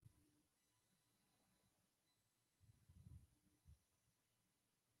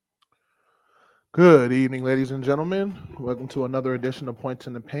Good evening, ladies and gentlemen. Welcome to another edition of Points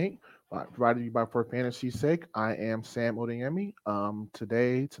in the Paint, provided to you by For Fantasy's Sake. I am Sam Odeyemi.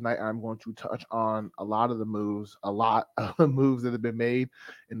 Tonight, I'm going to touch on a lot of the moves that have been made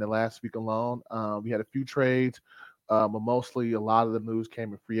in the last week alone. We had a few trades, but mostly a lot of the moves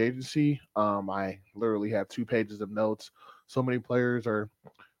came in free agency. I literally have 2 pages of notes. So many players are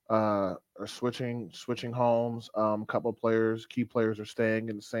switching homes. A couple of players, key players, are staying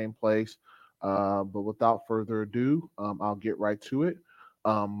in the same place. But without further ado, I'll get right to it.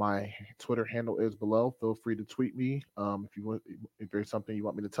 My Twitter handle is below. Feel free to tweet me if there's something you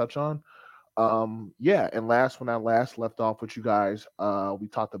want me to touch on. Yeah, and when I last left off with you guys, we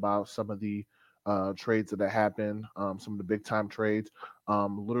talked about some of the trades that happened, some of the big time trades.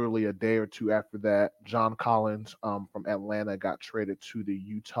 Literally a day or two after that, John Collins from Atlanta got traded to the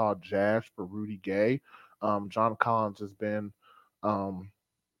Utah Jazz for Rudy Gay. John Collins has been um,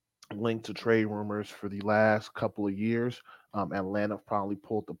 linked to trade rumors for the last couple of years. Atlanta finally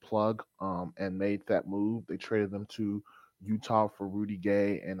pulled the plug and made that move. They traded them to Utah for Rudy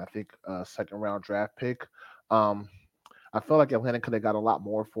Gay and I think a second round draft pick. Um, I felt like Atlanta could have got a lot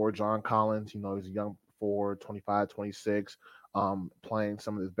more for John Collins. He's a young forward, 25, 26, playing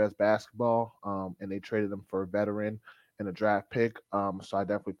some of his best basketball, and they traded him for a veteran and a draft pick. So I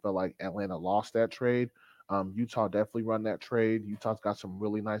definitely felt like Atlanta lost that trade. Utah definitely run that trade. Utah's got some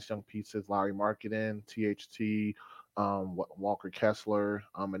really nice young pieces: Larry Marketing, THT, Walker Kessler,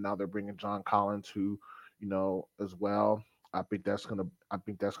 and now they're bringing John Collins, who, as well. I think that's gonna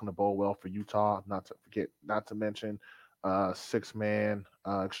bode well for Utah. Not to mention, six man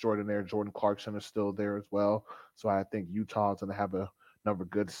extraordinaire Jordan Clarkson is still there as well. So I think Utah is going to have another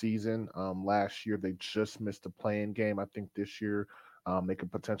good season. Last year they just missed the playing game. I think this year they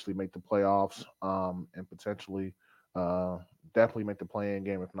could potentially make the playoffs and potentially uh, definitely make the playing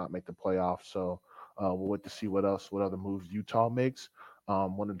game, if not make the playoffs. So we'll wait to see what other moves Utah makes.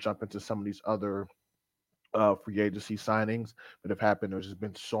 Want to jump into some of these other free agency signings that have happened. There's just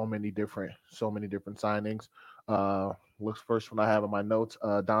been so many different signings. Looks first one I have in my notes.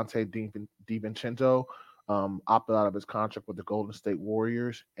 Dante DiVincenzo opted out of his contract with the Golden State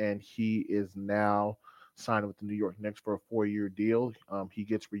Warriors, and he is now signed with the New York Knicks for a 4-year deal. He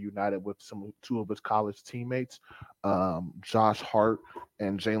gets reunited with two of his college teammates, Josh Hart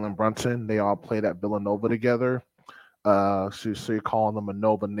and Jalen Brunson. They all played at Villanova together. So you're calling them a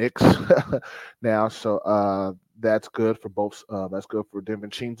Nova Knicks now. So that's good for both. That's good for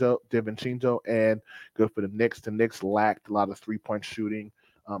Divincenzo, and good for the Knicks. The Knicks lacked a lot of 3-point shooting,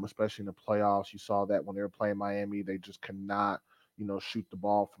 especially in the playoffs. You saw that when they were playing Miami, they just cannot, shoot the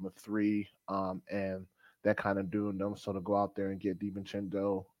ball from a three, and that kind of doing them. So to go out there and get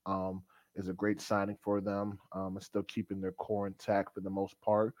Divincenzo is a great signing for them. And still keeping their core intact for the most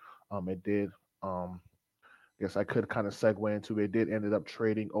part. It did. Guess I could kind of segue into it. Did ended up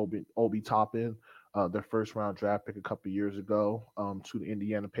trading Obi Toppin, their first round draft pick a couple of years ago, to the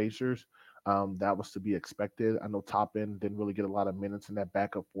Indiana Pacers. That was to be expected. I know Toppin didn't really get a lot of minutes in that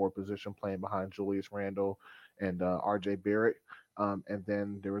backup forward position, playing behind Julius Randle and R.J. Barrett. And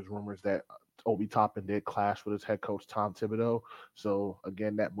then there was rumors that Obi Toppin did clash with his head coach Tom Thibodeau. So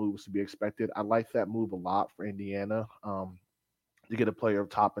again, that move was to be expected. I like that move a lot for Indiana. You get a player of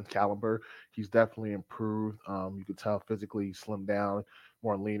top and caliber. He's definitely improved. You could tell physically he slimmed down,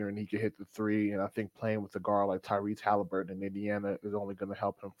 more leaner, and he could hit the three. And I think playing with a guard like Tyrese Halliburton in Indiana is only going to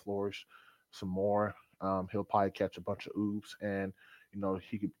help him flourish some more. He'll probably catch a bunch of oops, and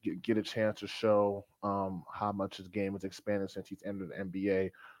he could get a chance to show how much his game has expanded since he's entered the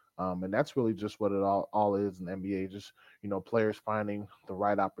NBA. And that's really just what it all is in the NBA. Just players finding the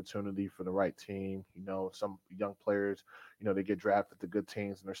right opportunity for the right team. Some young players they get drafted to good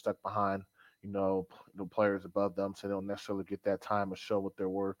teams and they're stuck behind, players above them, so they don't necessarily get that time to show what they're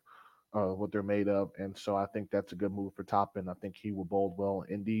worth, what they're made of. And so I think that's a good move for Toppin. I think he will bode well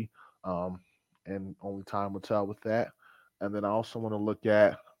in Indy, um, and only time will tell with that. And then I also want to look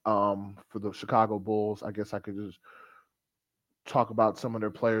at for the Chicago Bulls. I guess I could just talk about some of their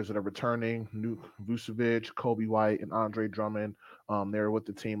players that are returning: Nuke Vucevic, Kobe White, and Andre Drummond. They were with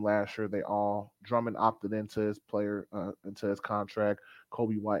the team last year. They all Drummond opted into his contract.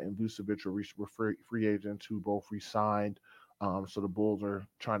 Kobe White and Vucevic were free agents who both re-signed. So the Bulls are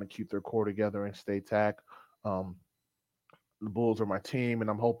trying to keep their core together and stay tack. Um, the Bulls are my team, and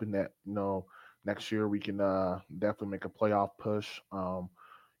I'm hoping that next year we can definitely make a playoff push.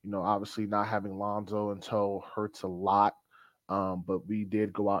 Obviously not having Lonzo until hurts a lot, but we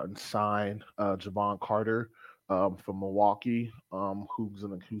did go out and sign Javon Carter from Milwaukee, who's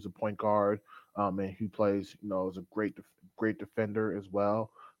a point guard and who plays, is a great defender as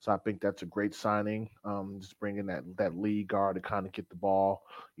well. So I think that's a great signing. Just bringing that lead guard to kind of get the ball,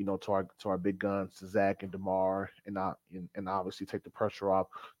 to our big guns, to Zach and Demar, and obviously take the pressure off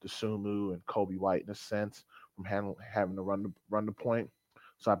to Sumu and Kobe White in a sense from having to run the point.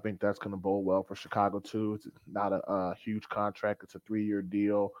 So I think that's going to bode well for Chicago too. It's not a huge contract; it's a 3-year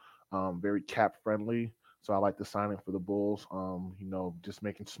deal, very cap friendly. So I like the signing for the Bulls. Just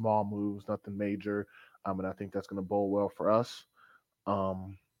making small moves, nothing major, and I think that's going to bode well for us.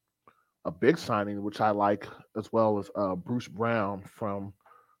 Um, a big signing, which I like as well, is Bruce Brown from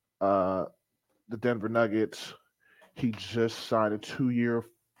uh, the Denver Nuggets. He just signed a 2-year,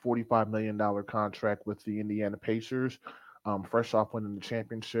 $45 million contract with the Indiana Pacers. Fresh off winning the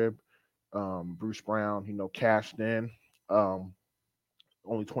championship, Bruce Brown, cashed in. Um,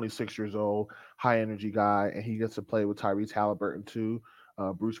 Only 26 years old, high energy guy, and he gets to play with Tyrese Halliburton too.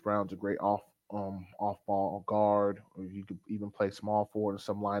 Bruce Brown's a great off ball guard. Or you could even play small forward in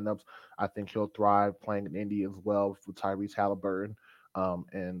some lineups. I think he'll thrive playing in Indy as well with Tyrese Halliburton,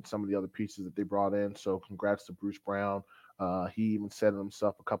 and some of the other pieces that they brought in. So congrats to Bruce Brown. He even said it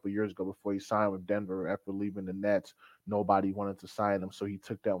himself a couple years ago before he signed with Denver after leaving the Nets. Nobody wanted to sign him, so he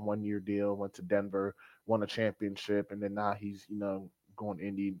took that 1-year deal, went to Denver, won a championship, and then now he's going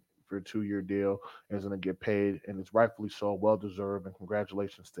Indy for a 2-year deal and is going to get paid, and it's rightfully so, well deserved, and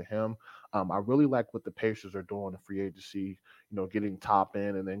congratulations to him. I really like what the Pacers are doing in free agency, getting top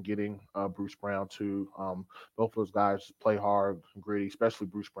end and then getting Bruce Brown too. Both of those guys play hard, gritty, especially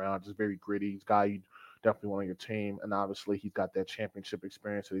Bruce Brown, just very gritty. He's a guy you definitely want on your team, and obviously he's got that championship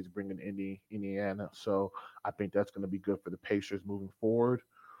experience that he's bringing Indiana. So I think that's going to be good for the Pacers moving forward.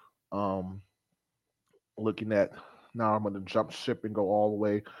 Um, Looking at now, I'm going to jump ship and go all the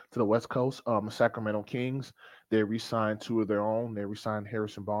way to the West Coast. Sacramento Kings, they re-signed two of their own. They re-signed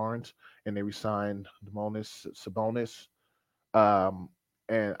Harrison Barnes and they re-signed Demonis Sabonis. Um,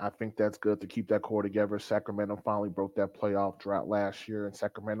 and I think that's good to keep that core together. Sacramento finally broke that playoff drought last year, and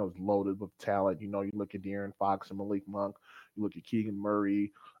Sacramento's loaded with talent. You look at De'Aaron Fox and Malik Monk, you look at Keegan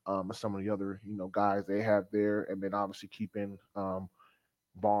Murray, and some of the other guys they have there, and then obviously keeping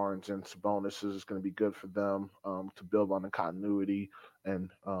Barnes and Sabonis is going to be good for them to build on the continuity and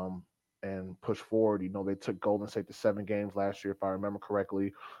push forward. They took Golden State to 7 games last year, if I remember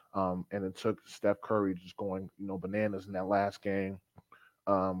correctly, and it took Steph Curry just going bananas in that last game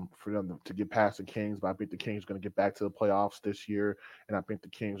for them to get past the Kings. But I think the Kings are going to get back to the playoffs this year, and I think the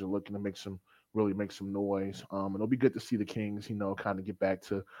Kings are looking to really make some noise. And it'll be good to see the Kings, kind of get back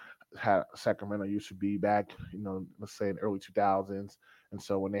to how Sacramento used to be back, let's say in the early 2000s. And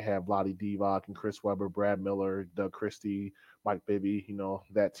so when they have Lottie Divac and Chris Webber, Brad Miller, Doug Christie, Mike Bibby,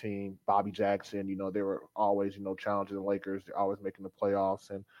 that team, Bobby Jackson, they were always, challenging the Lakers. They're always making the playoffs,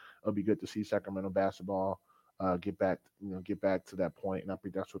 and it'll be good to see Sacramento basketball get back to that point. And I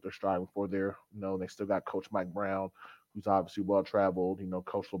think that's what they're striving for there. They still got Coach Mike Brown, who's obviously well traveled,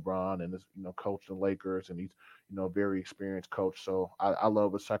 Coach LeBron and is, coach the Lakers, and he's, a very experienced coach. So I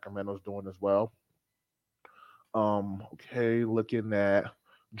love what Sacramento's doing as well. Okay, looking at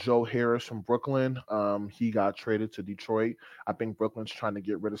Joe Harris from Brooklyn. He got traded to Detroit. I think Brooklyn's trying to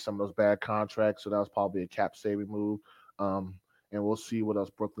get rid of some of those bad contracts, so that was probably a cap saving move. Um, and we'll see what else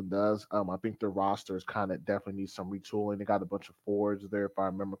Brooklyn does. I think their roster is kind of definitely needs some retooling. They got a bunch of forwards there, if I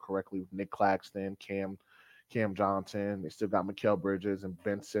remember correctly, with Nick Claxton, Cam Johnson. They still got Mikal Bridges and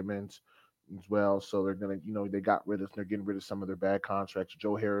Ben Simmons as well. So they're gonna, they're getting rid of some of their bad contracts.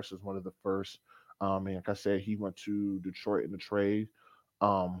 Joe Harris is one of the first. And like I said, he went to Detroit in the trade.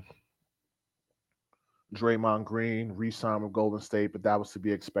 Um, Draymond Green re-signed with Golden State, but that was to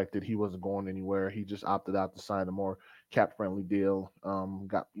be expected. He wasn't going anywhere. He just opted out to sign a more cap-friendly deal.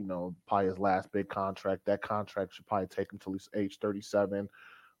 Got probably his last big contract. That contract should probably take him till he's age 37.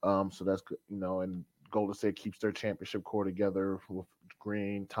 So that's good, and Golden State keeps their championship core together with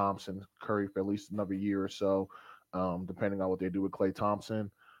Green, Thompson, Curry for at least another year or so, depending on what they do with Klay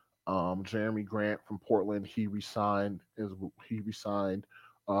Thompson. Jeremy Grant from Portland, he resigned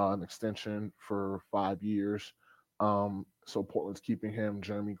an extension for 5 years. So Portland's keeping him.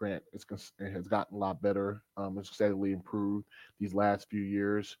 Jeremy Grant has gotten a lot better. Has steadily improved these last few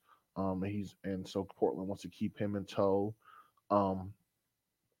years. So Portland wants to keep him in tow. Um,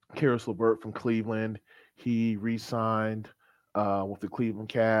 Karis LeVert from Cleveland, he re-signed with the Cleveland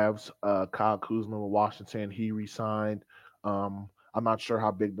Cavs. Kyle Kuzma with Washington, he re-signed. I'm not sure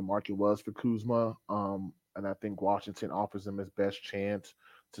how big the market was for Kuzma, and I think Washington offers him his best chance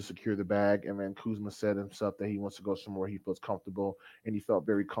to secure the bag. And then Kuzma said himself that he wants to go somewhere he feels comfortable, and he felt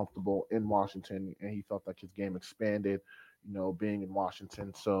very comfortable in Washington, and he felt like his game expanded, being in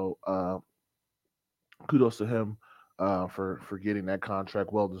Washington. So kudos to him for getting that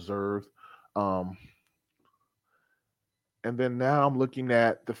contract, well deserved. Um, and then now I'm looking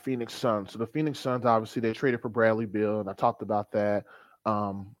at the Phoenix Suns. So the Phoenix Suns, obviously, they traded for Bradley Beal, and I talked about that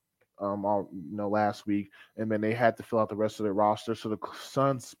um, all, last week. And then they had to fill out the rest of their roster. So the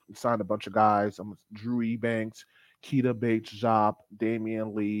Suns signed a bunch of guys: Drew Ebanks, Keita Bates-Diop,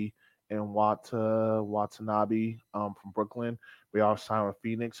 Damian Lee, and Watanabe from Brooklyn. They all signed with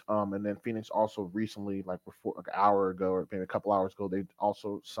Phoenix. And then Phoenix also recently, like before, like an hour ago or maybe a couple hours ago, they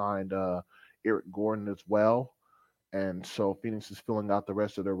also signed Eric Gordon as well. And so Phoenix is filling out the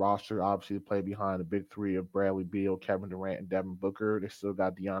rest of their roster. Obviously, they play behind the big three of Bradley Beal, Kevin Durant, and Devin Booker. They still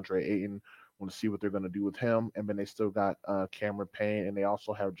got DeAndre Ayton. Want to see what they're going to do with him. And then they still got Cameron Payne, and they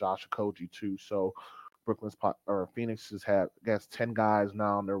also have Josh Okogie too. So Phoenix has had, I guess, 10 guys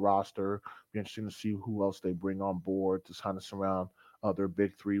now on their roster. Be interesting to see who else they bring on board to kind of surround their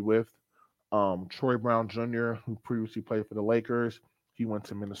big three with. Troy Brown Jr., who previously played for the Lakers, he went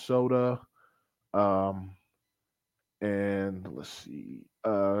to Minnesota. Um, and let's see,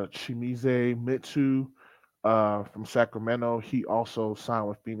 Chimize Mitsu from Sacramento. He also signed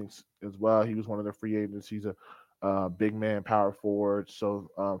with Phoenix as well. He was one of the free agents. He's a big man, power forward.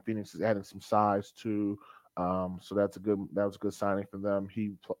 So Phoenix is adding some size too. So that was a good signing for them.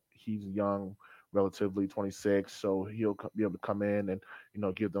 He's young, relatively 26, so he'll be able to come in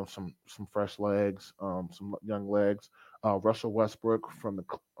and give them some fresh legs, some young legs. Russell Westbrook from the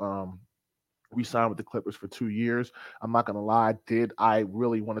we signed with the Clippers for 2 years. I'm not gonna lie, did I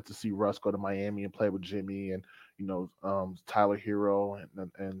really wanted to see Russ go to Miami and play with Jimmy and Tyler Hero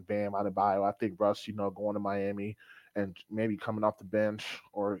and Bam Adebayo. I think Russ, going to Miami and maybe coming off the bench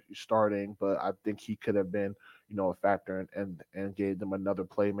or starting, but I think he could have been, a factor and gave them another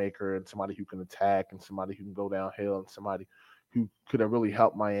playmaker and somebody who can attack and somebody who can go downhill and somebody who could have really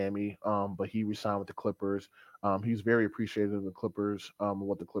helped Miami. But he resigned with the Clippers. He's very appreciative of the Clippers, and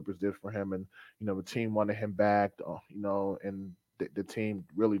what the Clippers did for him, and the team wanted him back. And the team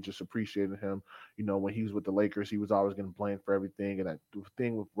really just appreciated him. When he was with the Lakers, he was always getting blamed for everything. And the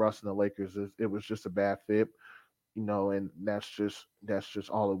thing with Russ and the Lakers is it was just a bad fit. And that's just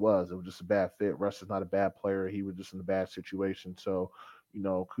all it was. It was just a bad fit. Russ is not a bad player. He was just in a bad situation. So,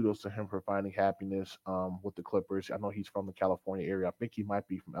 kudos to him for finding happiness with the Clippers. I know he's from the California area. I think he might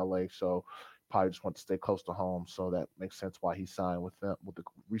be from LA. So probably just want to stay close to home. So that makes sense why he signed with them with the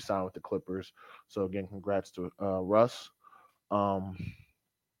re-signed with the Clippers. So again, congrats to Russ. Um,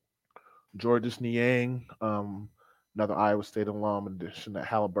 Georges Niang, another Iowa State alum, in addition to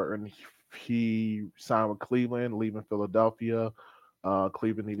Halliburton. He signed with Cleveland, leaving Philadelphia.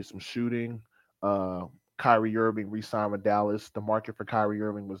 Cleveland needed some shooting. Uh, Kyrie Irving re-signed with Dallas. The market for Kyrie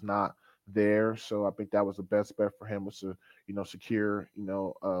Irving was not there, so I think that was the best bet for him was to secure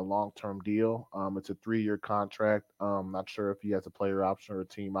a long-term deal. It's a 3-year contract. Not sure if he has a player option or a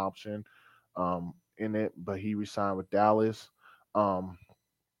team option in it, but he re-signed with Dallas. Um,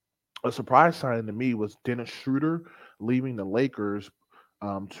 a surprise signing to me was Dennis Schroeder leaving the Lakers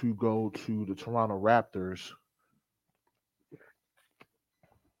to go to the Toronto Raptors.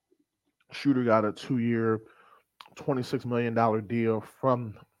 Schroeder got a 2-year, $26 million deal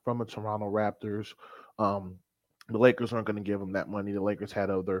from the Toronto Raptors. Um, the Lakers aren't going to give him that money. The Lakers had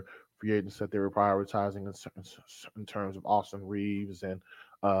other free agents that they were prioritizing in terms of Austin Reeves and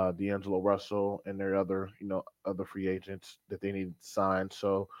D'Angelo Russell and their other free agents that they needed to sign.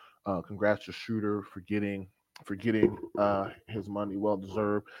 So, congrats to Shooter for getting his money well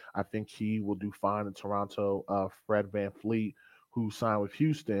deserved. I think he will do fine in Toronto. Fred Van Fleet, who signed with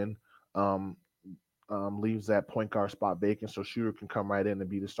Houston, um, leaves that point guard spot vacant, so Shooter can come right in and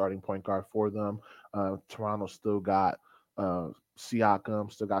be the starting point guard for them. Toronto still got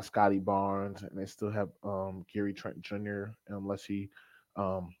Siakam, still got Scotty Barnes, and they still have Gary Trent Jr. unless he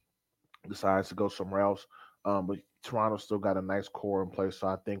um, decides to go somewhere else. But Toronto still got a nice core in place, so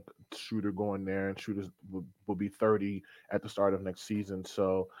I think Shooter going there and Shooter will be 30 at the start of next season.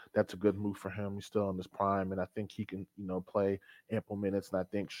 So that's a good move for him. He's still in his prime, and I think he can play ample minutes. And I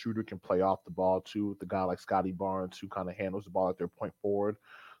think Shooter can play off the ball too with the guy like Scotty Barnes who kind of handles the ball at their point forward.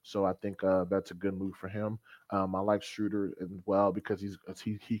 So I think that's a good move for him. I like Shooter as well because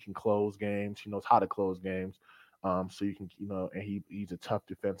he can close games. He knows how to close games. So you can, and he's a tough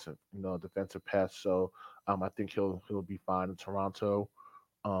defensive pest. So I think he'll be fine in Toronto.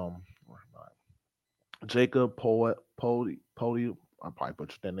 Where am I? Jacob Poli. I probably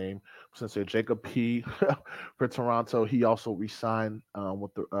butchered that name. Since say Jacob P for Toronto, he also re-signed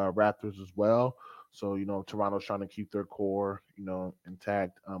with the Raptors as well. So Toronto's trying to keep their core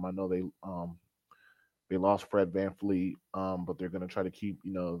intact. I know They lost Fred VanVleet, but they're going to try to keep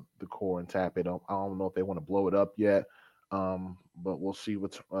the core intact. I don't know if they want to blow it up yet, but we'll see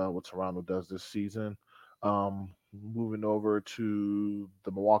what Toronto does this season. Moving over to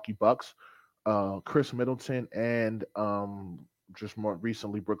the Milwaukee Bucks, Chris Middleton and just more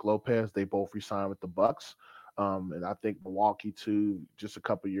recently Brook Lopez. They both resigned with the Bucks. And I think Milwaukee too, just a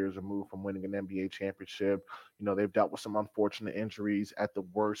couple years removed from winning an NBA championship. They've dealt with some unfortunate injuries at the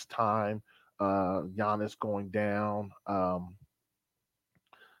worst time. Giannis going down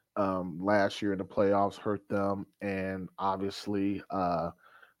last year in the playoffs hurt them, and obviously uh,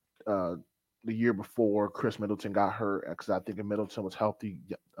 the year before Chris Middleton got hurt because I think if Middleton was healthy,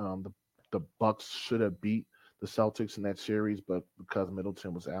 the Bucks should have beat the Celtics in that series, but because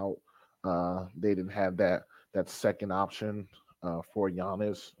Middleton was out, they didn't have that second option for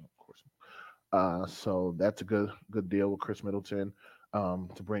Giannis, of course. So that's a good deal with Chris Middleton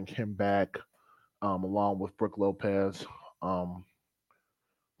to bring him back, along with Brook Lopez. Um,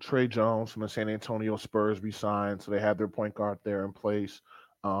 Trey Jones from the San Antonio Spurs resigned, so they have their point guard there in place.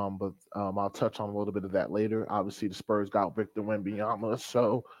 But I'll touch on a little bit of that later. Obviously, the Spurs got Victor Wembanyama,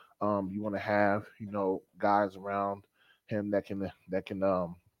 so you want to have guys around him that can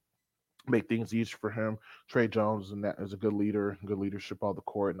make things easier for him. Trey Jones and that is a good leader, good leadership on the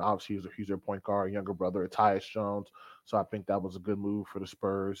court, and obviously he's their point guard, younger brother of Tyus Jones. So I think that was a good move for the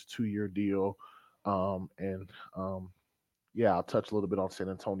Spurs, 2-year deal, and yeah, I'll touch a little bit on San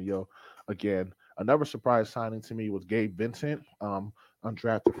Antonio again. Another surprise signing to me was Gabe Vincent,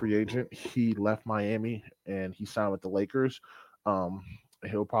 undrafted free agent. He left Miami and he signed with the Lakers. Um,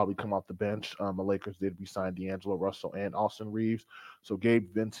 he'll probably come off the bench. The Lakers did re-sign D'Angelo Russell and Austin Reeves. So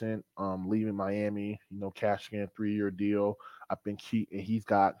Gabe Vincent, leaving Miami, cashing in a 3-year deal. I think he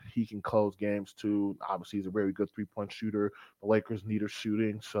can close games too. Obviously, he's a very good 3-point shooter. The Lakers need a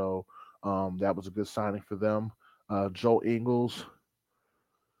shooting, so that was a good signing for them. Joe Ingles,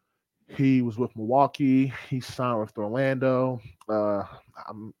 he was with Milwaukee. He signed with Orlando. Uh,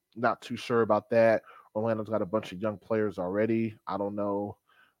 I'm not too sure about that. Orlando's got a bunch of young players already. I don't know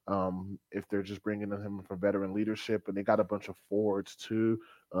if they're just bringing him for veteran leadership, and they got a bunch of forwards too.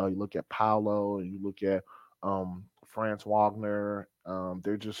 You look at Paolo, and you look at Franz Wagner.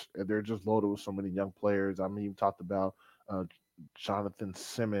 They're just loaded with so many young players. I mean, you talked about uh, Jonathan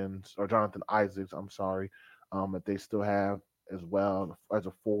Simmons or Jonathan Isaacs. I'm sorry, that they still have as well as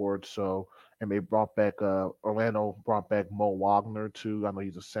a forward. So, and they brought back Orlando brought back Mo Wagner too. I know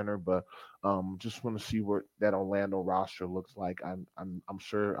he's a center, but just want to see what that Orlando roster looks like. I'm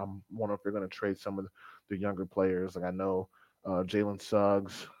sure I'm wondering if they're going to trade some of the younger players. Like I know Jalen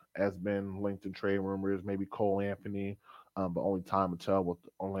Suggs has been linked in trade rumors, maybe Cole Anthony, but only time will tell what the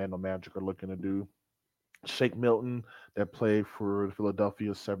Orlando Magic are looking to do. Shake Milton, that played for the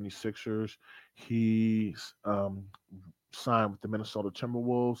Philadelphia 76ers. He's signed with the Minnesota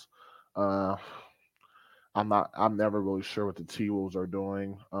Timberwolves. Uh, I'm never really sure what the T Wolves are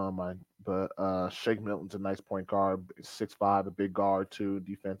doing. But Shake Milton's a nice point guard, 6'5", a big guard too,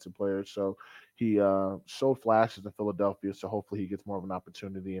 defensive player. So he showed flashes in Philadelphia. So hopefully he gets more of an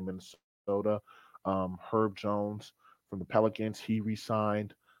opportunity in Minnesota. Herb Jones from the Pelicans, he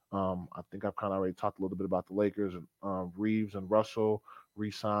re-signed. I think I've kind of already talked a little bit about the Lakers. Reeves and Russell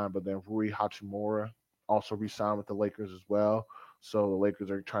re-signed, but then Rui Hachimura also re-signed with the Lakers as well. So the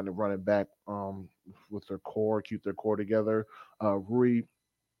Lakers are trying to run it back with their core, keep their core together. Rui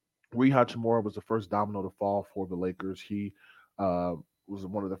Hachimura was the first domino to fall for the Lakers. He uh, was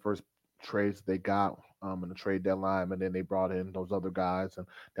one of the first trades they got in the trade deadline, and then they brought in those other guys, and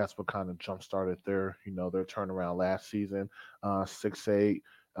that's what kind of jump started their turnaround last season. 6'8",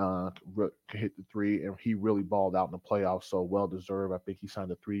 hit the three, and he really balled out in the playoffs. So well deserved. I think he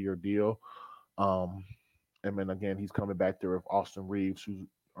signed a 3-year deal. Um, and then again, he's coming back there with Austin Reeves, who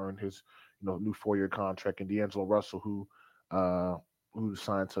earned his new 4-year contract, and D'Angelo Russell, uh, who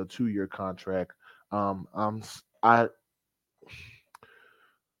signed to a 2-year contract. I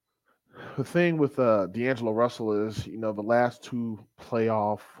The thing with D'Angelo Russell is the last two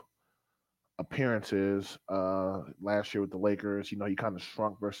playoff appearances last year with the Lakers, he kind of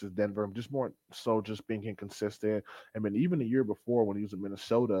shrunk versus Denver, just more so just being inconsistent. I mean, even the year before when he was in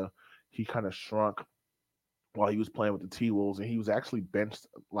Minnesota, he kind of shrunk while he was playing with the T Wolves, and he was actually benched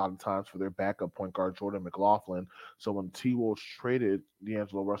a lot of times for their backup point guard Jordan McLaughlin. So when the T Wolves traded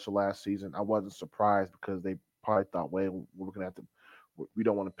D'Angelo Russell last season, I wasn't surprised because they probably thought, "Wait, we're gonna have to. We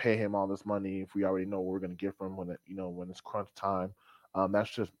don't want to pay him all this money if we already know what we're gonna get from him when it's crunch time."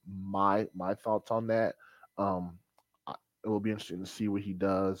 That's just my thoughts on that. Um, it will be interesting to see what he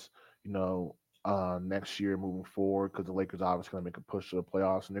does. You know, next year moving forward because the Lakers are obviously going to make a push to the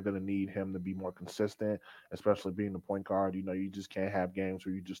playoffs and they're going to need him to be more consistent, especially being the point guard. You just can't have games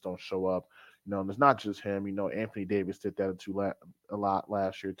where you just don't show up. And it's not just him. Anthony Davis did that a lot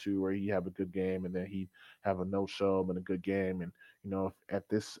last year too, where he have a good game and then he have a no show and a good game. And at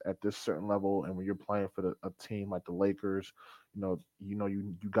this certain level, and when you're playing for a team like the Lakers,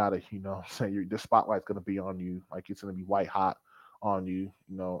 you gotta say the spotlight's gonna be on you, like it's gonna be white hot on you.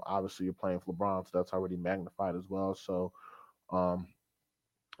 Obviously you're playing for LeBron, so that's already magnified as well. So um,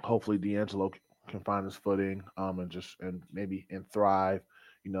 hopefully D'Angelo can find his footing and maybe thrive.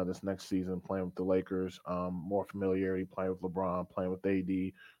 This next season playing with the Lakers, more familiarity playing with LeBron, playing with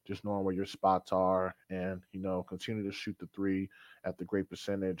AD, just knowing where your spots are, and continue to shoot the three at the great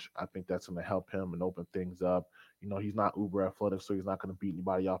percentage. I think that's going to help him and open things up. He's not uber athletic, so he's not going to beat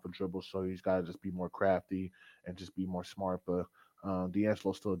anybody off a dribble. So he's got to just be more crafty and just be more smart. But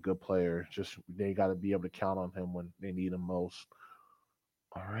D'Angelo's still a good player. Just they got to be able to count on him when they need him most.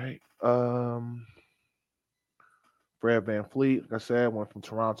 All right. Fred Van Fleet, like I said, went from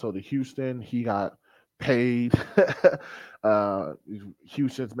Toronto to Houston. He got paid. uh,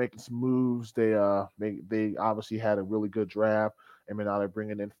 Houston's making some moves. They obviously had a really good draft. I mean, now they're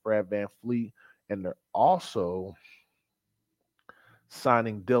bringing in Fred Van Fleet, and they're also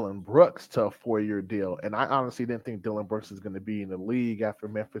signing Dylan Brooks to a 4-year deal. And I honestly didn't think Dylan Brooks was going to be in the league after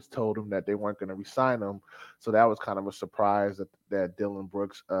Memphis told him that they weren't going to resign him. So that was kind of a surprise that Dylan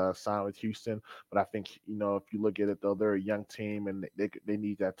Brooks signed with Houston. But I think, if you look at it, though, they're a young team and they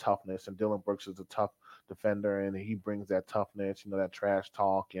need that toughness. And Dylan Brooks is a tough defender and he brings that toughness, that trash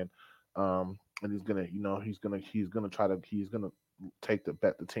talk. And he's gonna, he's gonna take the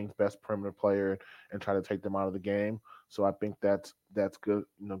team's best perimeter player and try to take them out of the game. So I think that's good,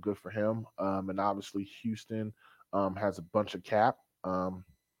 good for him. And obviously Houston has a bunch of cap,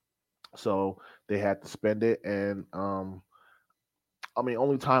 so they had to spend it. And I mean,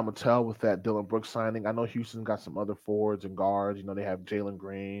 only time will tell with that Dylan Brooks signing. I know Houston got some other forwards and guards. They have Jalen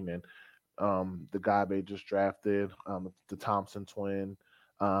Green and the guy they just drafted, the Thompson twin.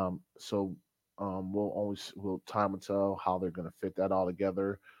 So time will tell how they're going to fit that all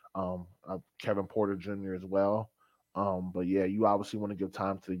together. Kevin Porter Jr. as well. But yeah, you obviously want to give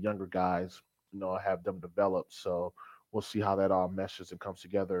time to the younger guys, have them develop. So we'll see how that all meshes and comes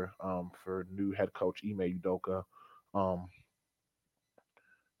together for new head coach Ime Udoka. Um,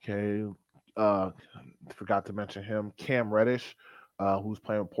 Okay. Uh, Forgot to mention him, Cam Reddish, who's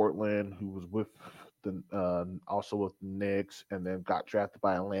playing with Portland, who was with the also with the Knicks, and then got drafted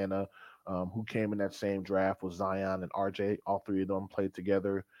by Atlanta. Who came in that same draft was Zion and RJ. All three of them played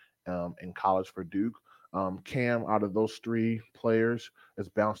together in college for Duke. Cam, out of those three players, has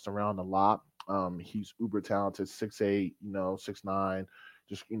bounced around a lot. He's uber talented, 6'8", 6'9",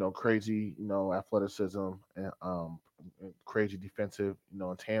 just crazy, athleticism and crazy defensive,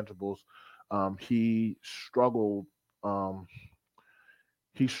 intangibles. He struggled. Um,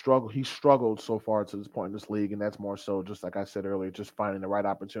 he struggled so far to this point in this league, and that's more so just like I said earlier, just finding the right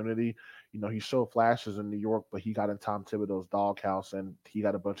opportunity. He showed flashes in New York, but he got in Tom Thibodeau's doghouse and he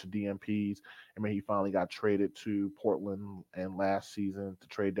got a bunch of DMPs. I mean, he finally got traded to Portland and last season, the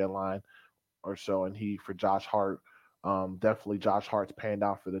trade deadline or so, and he for Josh Hart. Definitely Josh Hart's panned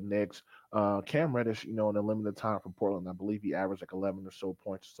out for the Knicks. Cam Reddish, in a limited time for Portland, I believe he averaged like 11 or so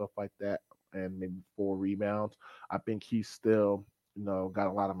points, stuff like that, and maybe 4 rebounds. I think he's still, got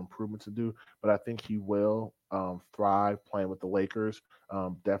a lot of improvement to do, but I think he will thrive playing with the Lakers.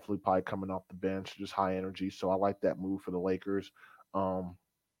 Definitely probably coming off the bench, just high energy. So I like that move for the Lakers. Um,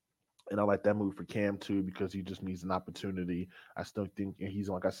 and I like that move for Cam too because he just needs an opportunity. I still think he's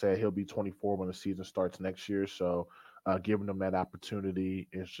like I said, he'll be 24 when the season starts next year. So giving him that opportunity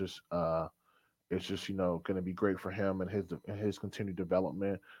is just going to be great for him and his continued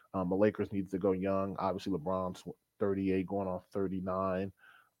development. The Lakers needs to go young. Obviously, LeBron's 38, going on 39,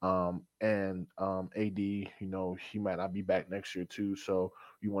 and AD, he might not be back next year too. So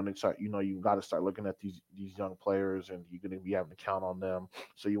you want to start, you got to start looking at these young players, and you're going to be having to count on them.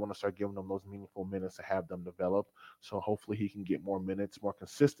 So you want to start giving them those meaningful minutes to have them develop. So hopefully he can get more minutes, more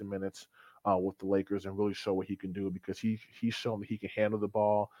consistent minutes with the Lakers, and really show what he can do because he's shown that he can handle the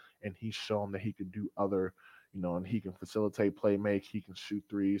ball and he's shown that he can do other, and he can facilitate, play make, he can shoot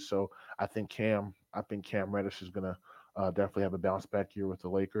threes. So I think Cam Reddish is gonna definitely have a bounce back year with the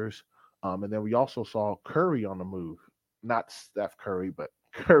Lakers. And then we also saw Curry on the move, not Steph Curry, but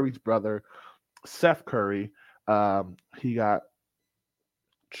Curry's brother, Seth Curry. He got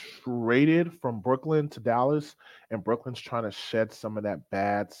traded from Brooklyn to Dallas, and Brooklyn's trying to shed some of those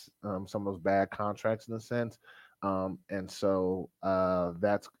bad contracts in a sense. And so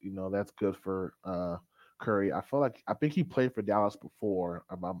that's that's good for Curry. I think he played for Dallas before.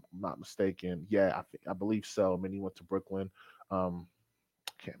 I'm not mistaken. Yeah, I believe so. I mean, he went to Brooklyn. Um,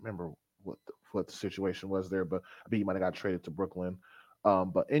 can't remember what the situation was there, but I think he might have got traded to Brooklyn.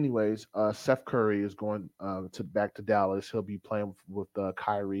 But anyways, Seth Curry is going to back to Dallas. He'll be playing with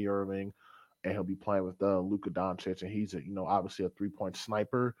Kyrie Irving, and he'll be playing with Luka Doncic, and he's obviously a 3 point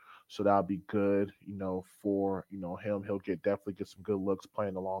sniper, so that'll be good. For him, he'll definitely get some good looks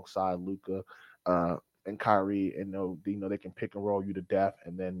playing alongside Luka. And Kyrie, and they can pick and roll you to death,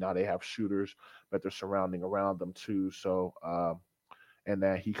 and then now they have shooters that they're surrounding around them too. So and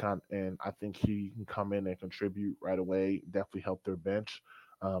that and I think he can come in and contribute right away. Definitely help their bench.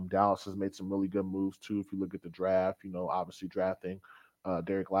 Dallas has made some really good moves too. If you look at the draft, obviously drafting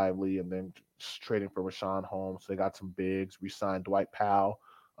Derek Lively and then trading for Rashawn Holmes. They got some bigs. Re-signed Dwight Powell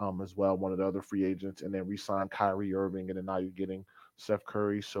as well, one of the other free agents, and then re-signed Kyrie Irving, and then now you're getting Seth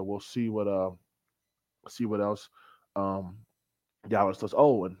Curry. So we'll see what else um, Dallas does.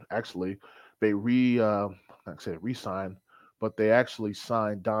 Oh, and actually, they like I said, re-signed, but they actually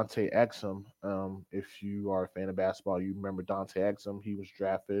signed Dante Exum. If you are a fan of basketball, you remember Dante Exum. He was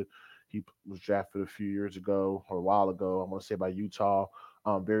drafted. He was drafted a few years ago or a while ago. I want to say by Utah.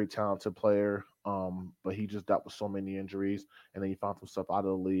 Very talented player. But he just dealt with so many injuries, and then he found himself out of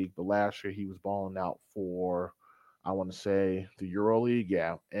the league. But last year he was balling out for, I want to say, the Euro League.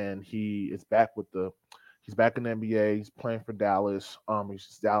 Yeah, and he's back in the NBA. He's playing for Dallas.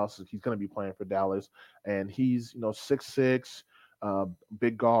 He's going to be playing for Dallas, and he's 6'6", uh,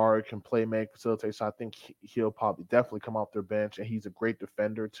 big guard, can play, make, facilitate. So I think he'll probably definitely come off their bench, and he's a great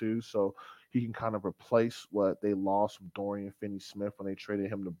defender too. So he can kind of replace what they lost from Dorian Finney-Smith when they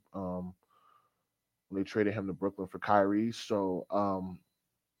traded him to Brooklyn for Kyrie. So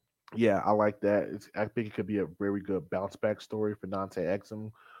yeah, I like that. I think it could be a very good bounce back story for Dante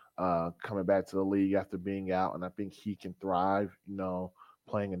Exum, coming back to the league after being out, and I think he can thrive.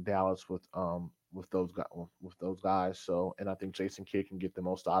 Playing in Dallas with those guys. So, and I think Jason Kidd can get the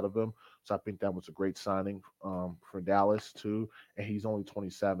most out of him. So I think that was a great signing for Dallas too, and he's only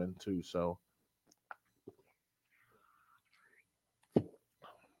 27 too. So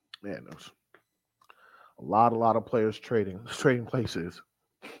man, there's a lot of players trading places.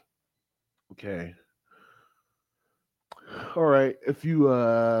 Okay, all right. If you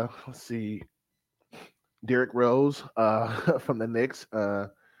let's see, Derrick Rose from the Knicks.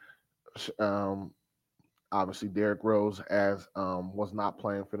 Um, Obviously, Derrick Rose as was not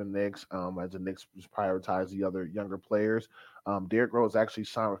playing for the Knicks, as the Knicks just prioritized the other younger players. Derrick Rose actually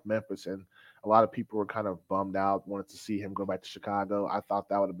signed with Memphis, and a lot of people were kind of bummed out, wanted to see him go back to Chicago. I thought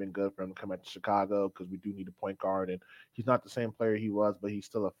that would have been good for him to come back to Chicago because we do need a point guard, and he's not the same player he was, but he's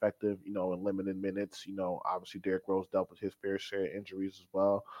still effective, in limited minutes. Obviously Derrick Rose dealt with his fair share of injuries as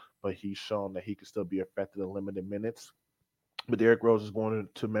well, but he's shown that he can still be effective in limited minutes. But Derrick Rose is going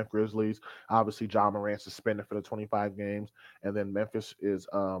to Memphis Grizzlies. Obviously, John Morant suspended for the 25 games, and then Memphis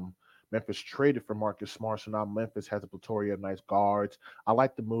traded for Marcus Smart, so now Memphis has a plethora of nice guards. I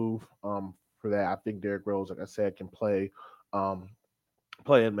like the move for that. I think Derrick Rose, like I said, can um,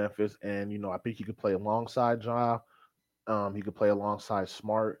 play in Memphis, and I think he could play alongside Ja. He could play alongside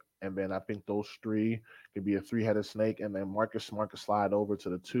Smart, and then I think those three could be a three-headed snake. And then Marcus Smart could slide over to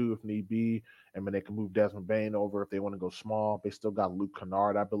the two if need be, and then they can move Desmond Bain over if they want to go small. They still got Luke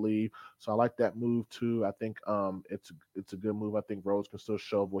Kennard, I believe. So I like that move too. I think it's a good move. I think Rose can still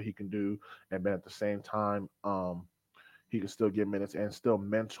show what he can do, and then at the same time, he can still get minutes and still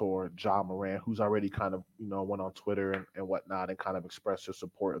mentor Ja Morant, who's already kind of, went on Twitter and whatnot and kind of expressed his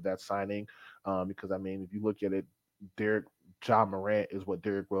support of that signing. Because I mean, if you look at it, Derek Ja Morant is what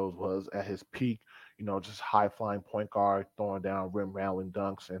Derrick Rose was at his peak, just high flying point guard, throwing down rim rattling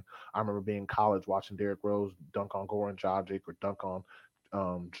dunks. And I remember being in college watching Derrick Rose dunk on Goran Dragic or dunk on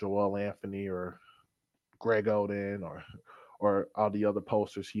Joel Anthony or Greg Oden or all the other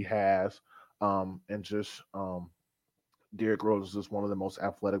posters he has. And just Derrick Rose is just one of the most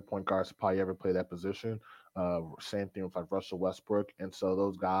athletic point guards to probably ever play that position. Same thing with like Russell Westbrook, and so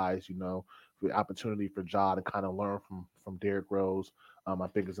those guys, the opportunity for Ja to kind of learn from Derrick Rose, I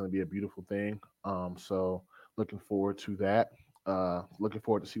think is going to be a beautiful thing. So looking forward to that. Looking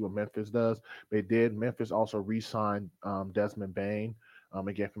forward to see what Memphis does. Memphis also re-signed Desmond Bain,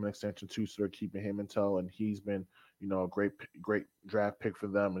 again from an extension too, so they're keeping him in tow, and he's been, a great draft pick for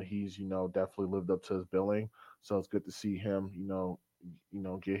them, and he's, definitely lived up to his billing. So it's good to see him,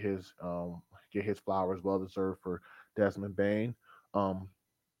 get his flowers well deserved for Desmond Bain. Um,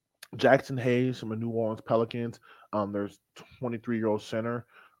 Jackson Hayes from the New Orleans Pelicans. There's 23-year-old center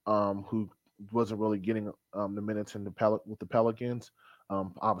who wasn't really getting the minutes in with the Pelicans.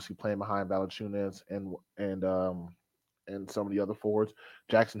 Obviously playing behind Valanciunas and some of the other forwards.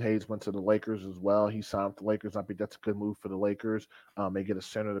 Jackson Hayes went to the Lakers as well. He signed with the Lakers. I think that's a good move for the Lakers. They get a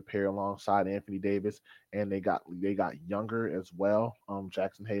center to pair alongside Anthony Davis, and they got younger as well.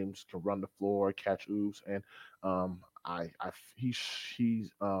 Jackson Hayes can run the floor, catch oops, and he's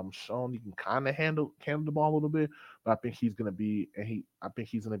shown he can kind of handle the ball a little bit. But I think he's gonna be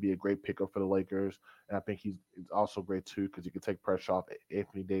a great pickup for the Lakers, and I think he's also great too because he can take pressure off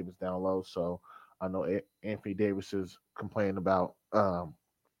Anthony Davis down low. So I know Anthony Davis is complaining about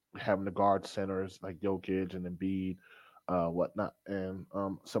having the guard centers like Jokic and Embiid, whatnot, and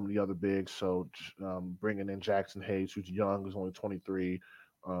some of the other bigs. So bringing in Jackson Hayes, who's young, who's only 23.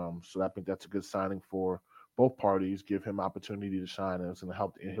 So I think that's a good signing for both parties. Give him opportunity to shine, and it's going to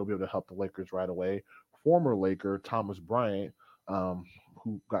help. And he'll be able to help the Lakers right away. Former Laker Thomas Bryant.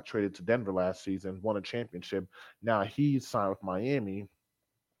 Who got traded to Denver last season, won a championship. Now he's signed with Miami,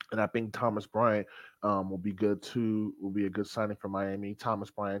 and I think Thomas Bryant will be good too. Will be a good signing for Miami. Thomas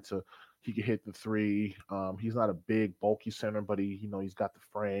Bryant to he can hit the three. He's not a big bulky center, but he's got the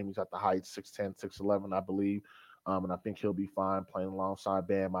frame. He's got the height, 6'10", 6'11", I believe. And I think he'll be fine playing alongside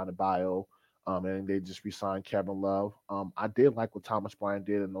Bam Adebayo. And they just re-signed Kevin Love. I did like what Thomas Bryant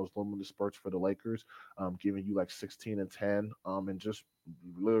did in those limited spurts for the Lakers, giving you like 16 and 10, and just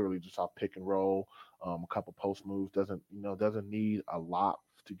literally just off pick and roll, a couple post moves. Doesn't need a lot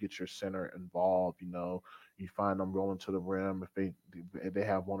to get your center involved. You find them rolling to the rim if they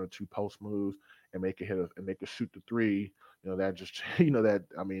have one or two post moves and they can shoot the three. That just that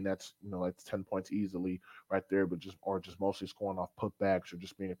I mean that's 10 points easily right there. But just mostly scoring off putbacks or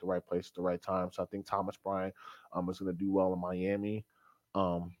just being at the right place at the right time. So I think Thomas Bryant is going to do well in Miami.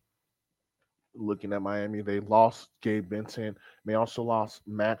 Um, Looking at Miami, they lost Gabe Vincent. They also lost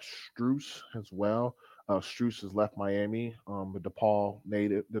Max Strus as well. Strus has left Miami. The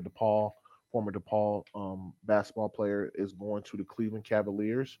former DePaul basketball player, is going to the Cleveland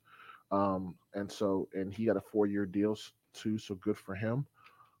Cavaliers. And he got a 4-year deal too. So good for him.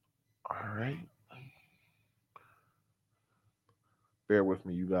 All right, bear with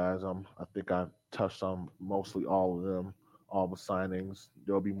me, you guys. I think I touched on mostly all of them, all the signings.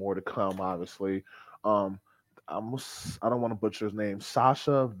 There'll be more to come, obviously. Um, I don't want to butcher his name.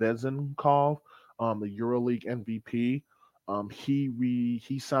 Sasha Vezenkov, the EuroLeague MVP.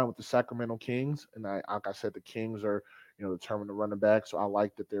 He signed with the Sacramento Kings, and like I said, the Kings are determined to run it back. So I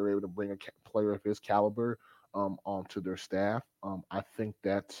like that they're able to bring a player of his caliber onto their staff. I think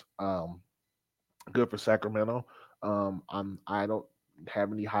that's good for Sacramento. I don't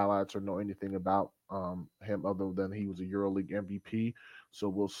have any highlights or know anything about him other than he was a EuroLeague MVP. So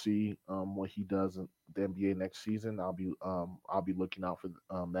we'll see what he does in the NBA next season. I'll be looking out for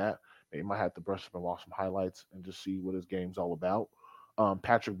that. Maybe might have to brush up and watch some highlights and just see what his game's all about.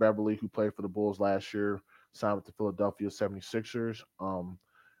 Patrick Beverly, who played for the Bulls last year, signed with the Philadelphia 76ers.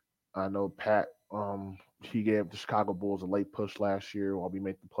 I know Pat. He gave the Chicago Bulls a late push last year while we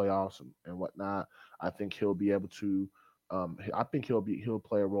make the playoffs and whatnot. I think he'll be able to. I think he'll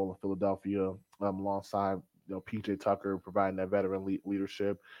play a role in Philadelphia alongside PJ Tucker, providing that veteran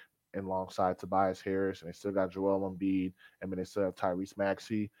leadership and alongside Tobias Harris, and they still got Joel Embiid, and then they still have Tyrese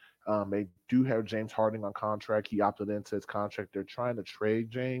Maxey. They do have James Harden on contract. He opted into his contract. They're trying to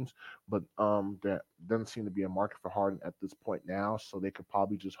trade James, but there doesn't seem to be a market for Harden at this point now, so they could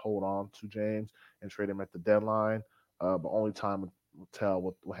probably just hold on to James and trade him at the deadline. But only time will tell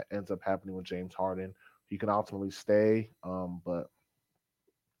what ends up happening with James Harden. He can ultimately stay, but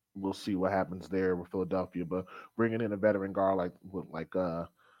we'll see what happens there with Philadelphia. But bringing in a veteran guard like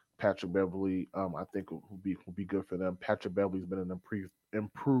Patrick Beverly, I think will be good for them. Patrick Beverly's been an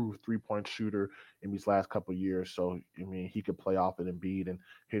improved 3-point shooter in these last couple of years, so I mean he could play off it Embiid and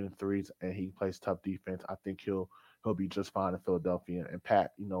hitting threes, and he plays tough defense. I think he'll be just fine in Philadelphia. And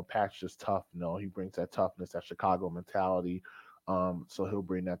Pat's just tough. He brings that toughness, that Chicago mentality. So he'll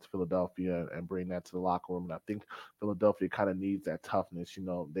bring that to Philadelphia and bring that to the locker room. And I think Philadelphia kind of needs that toughness.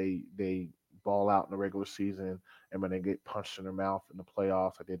 They ball out in the regular season, and when they get punched in their mouth in the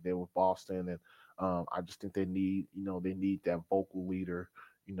playoffs, like they did with Boston, and I just think they need that vocal leader.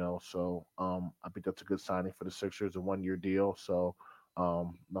 I think that's a good signing for the Sixers, a 1-year deal. So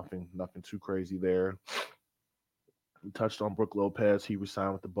nothing too crazy there. We touched on Brook Lopez. He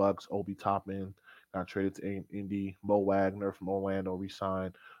resigned with the Bucks. Obi Toppin got traded to Indy. Mo Wagner from Orlando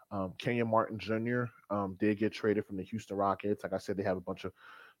resigned. Kenyon Martin Jr. Did get traded from the Houston Rockets. Like I said, they have a bunch of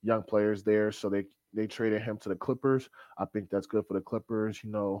young players there. So they traded him to the Clippers. I think that's good for the Clippers.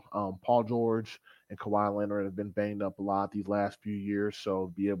 Paul George and Kawhi Leonard have been banged up a lot these last few years,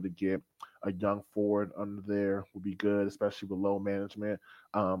 so be able to get a young forward under there would be good, especially with low management.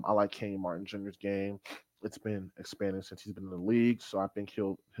 I like Kenny Martin Jr.'s game. It's been expanding since he's been in the league, so I think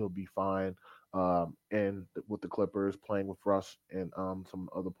he'll be fine. And with the Clippers playing with Russ and some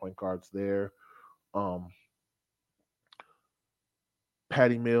other point guards there. Um,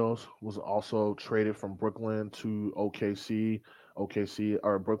 Patty Mills was also traded from Brooklyn to OKC. OKC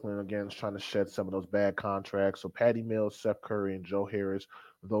or Brooklyn again is trying to shed some of those bad contracts. So Patty Mills, Seth Curry, and Joe Harris,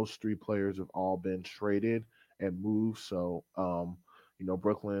 those three players have all been traded and moved. So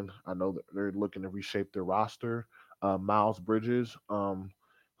Brooklyn, I know that they're looking to reshape their roster. Miles Bridges,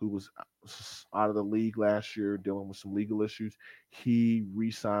 who was out of the league last year dealing with some legal issues, he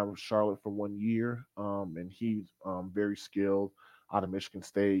re-signed with Charlotte for 1 year, and he's very skilled out of Michigan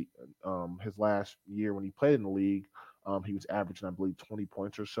State. His last year when he played in the league, he was averaging, I believe, 20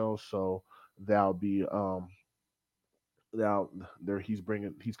 points or so. So that'll be now there he's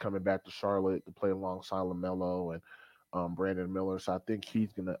coming back to Charlotte to play alongside Lamelo and Brandon Miller. So I think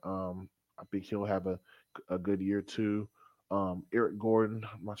he'll have a good year too. Eric Gordon,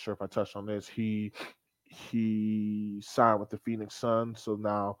 I'm not sure if I touched on this. He signed with the Phoenix Suns, so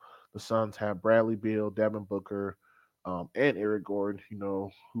now the Suns have Bradley Beal, Devin Booker, and Eric Gordon.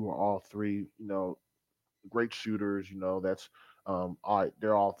 Who are all three great shooters. That's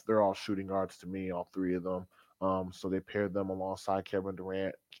they're all shooting guards to me, all three of them. So they paired them alongside Kevin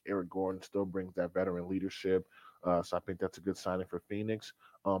Durant. Eric Gordon still brings that veteran leadership. So I think that's a good signing for Phoenix.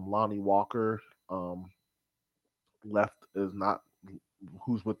 Lonnie Walker left is not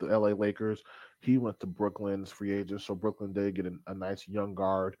who's with the LA Lakers. He went to Brooklyn's free agent, so Brooklyn did get a nice young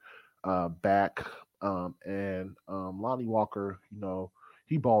guard back. And Lonnie Walker,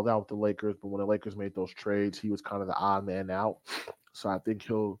 he balled out with the Lakers, but when the Lakers made those trades, he was kind of the odd man out. So I think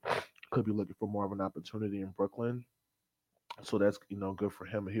he'll could be looking for more of an opportunity in Brooklyn. So that's good for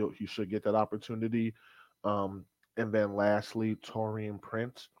him. He should get that opportunity. Um, and then lastly, Torian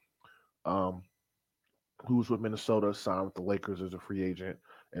Prince. Um, who's with Minnesota, signed with the Lakers as a free agent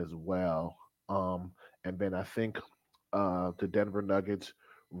as well. And then I think the Denver Nuggets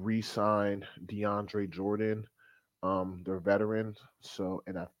re-signed DeAndre Jordan, their veteran. So,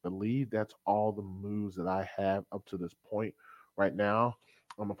 and I believe that's all the moves that I have up to this point right now.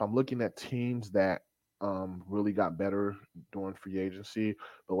 If I'm looking at teams that really got better during free agency,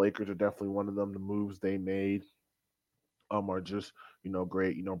 the Lakers are definitely one of them. The moves they made are just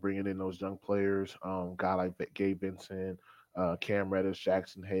great. Bringing in those young players, guy like Gabe Vincent, Cam Reddish,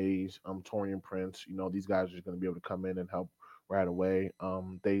 Jackson Hayes, Torian Prince. These guys are just going to be able to come in and help right away.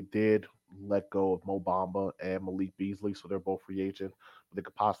 They did let go of Mo Bamba and Malik Beasley, so they're both free agents, but they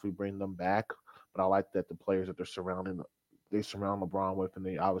could possibly bring them back. But I like that the players that they surround LeBron with, and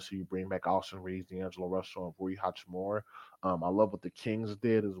they obviously bring back Austin Reeves, D'Angelo Russell, and Rui Hachimura. I love what the Kings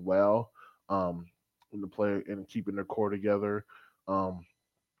did as well. In the player and keeping their core together. Um,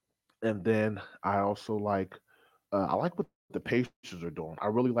 and then I like what the Pacers are doing. I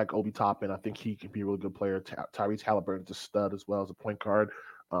really like Obi Toppin. I think he can be a really good player. Tyrese Halliburton's a stud as well as a point guard.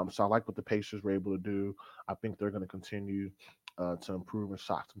 So I like what the Pacers were able to do. I think they're going to continue to improve and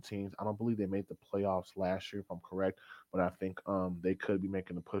shock some teams. I don't believe they made the playoffs last year, if I'm correct, but I think they could be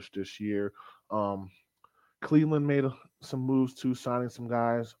making a push this year. Um, Cleveland made some moves too, signing some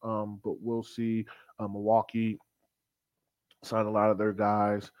guys, but we'll see. Milwaukee signed a lot of their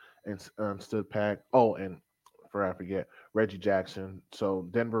guys and stood pack. Oh, and for I forget Reggie Jackson. So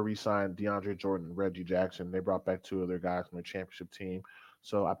Denver re-signed DeAndre Jordan, and Reggie Jackson. They brought back two of their guys from their championship team.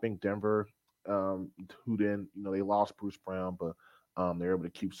 So I think Denver, who then they lost Bruce Brown, but they're able to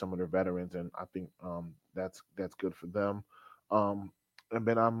keep some of their veterans, and I think that's good for them. Um, and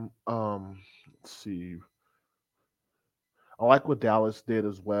then let's see. I like what Dallas did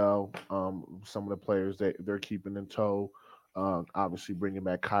as well. Some of the players they're keeping in tow. Obviously, bringing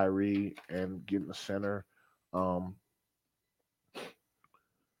back Kyrie and getting the center. Um,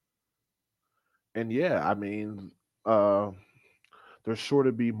 and yeah, I mean, uh, there's sure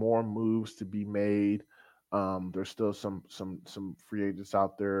to be more moves to be made. There's still some free agents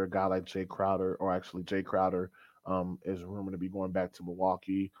out there. A guy like Jay Crowder, or actually Jay Crowder, is rumored to be going back to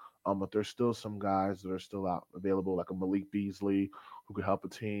Milwaukee. But there's still some guys that are still out available, like a Malik Beasley, who could help a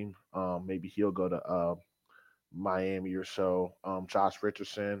team. Maybe he'll go to Miami or so. Josh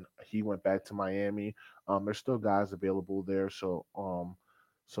Richardson, he went back to Miami. There's still guys available there, so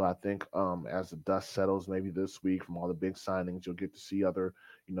I think as the dust settles, maybe this week from all the big signings, you'll get to see other,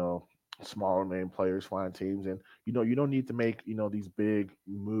 you know, smaller name players find teams. And you don't need to make these big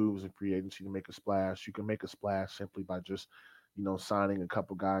moves in free agency to make a splash. You can make a splash simply by just signing a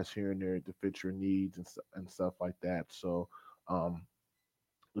couple guys here and there to fit your needs and stuff like that. So um,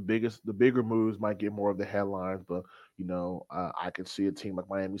 the bigger moves might get more of the headlines, but I could see a team like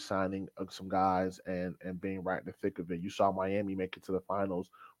Miami signing some guys and being right in the thick of it. You saw Miami make it to the finals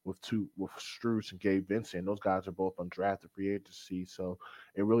with Strus and Gabe Vincent. Those guys are both undrafted free agency, so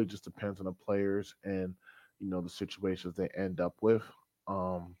it really just depends on the players and the situations they end up with,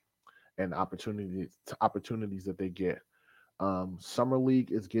 um, and opportunities that they get. Summer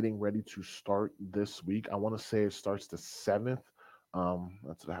League is getting ready to start this week. I want to say it starts the 7th.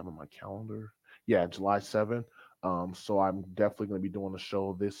 That's what I have on my calendar. Yeah, July 7th. So I'm definitely going to be doing a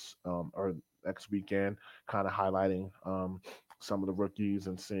show this or next weekend, kind of highlighting some of the rookies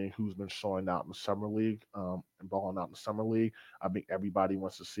and seeing who's been showing out in the summer league and balling out in the summer league. I think everybody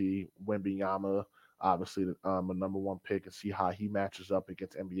wants to see Wembanyama, obviously a number one pick, and see how he matches up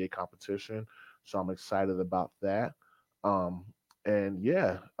against NBA competition. So I'm excited about that. Um, and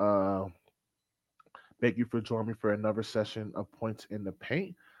yeah, thank you for joining me for another session of Points in the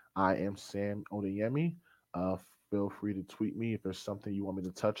Paint. I am Sam Odeyemi. Uh, Feel free to tweet me if there's something you want me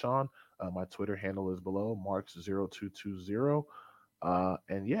to touch on. My Twitter handle is below, marks0220.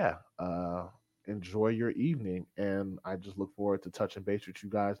 And yeah, enjoy your evening. And I just look forward to touching base with you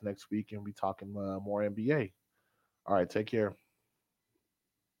guys next week and we talking more NBA. All right, take care.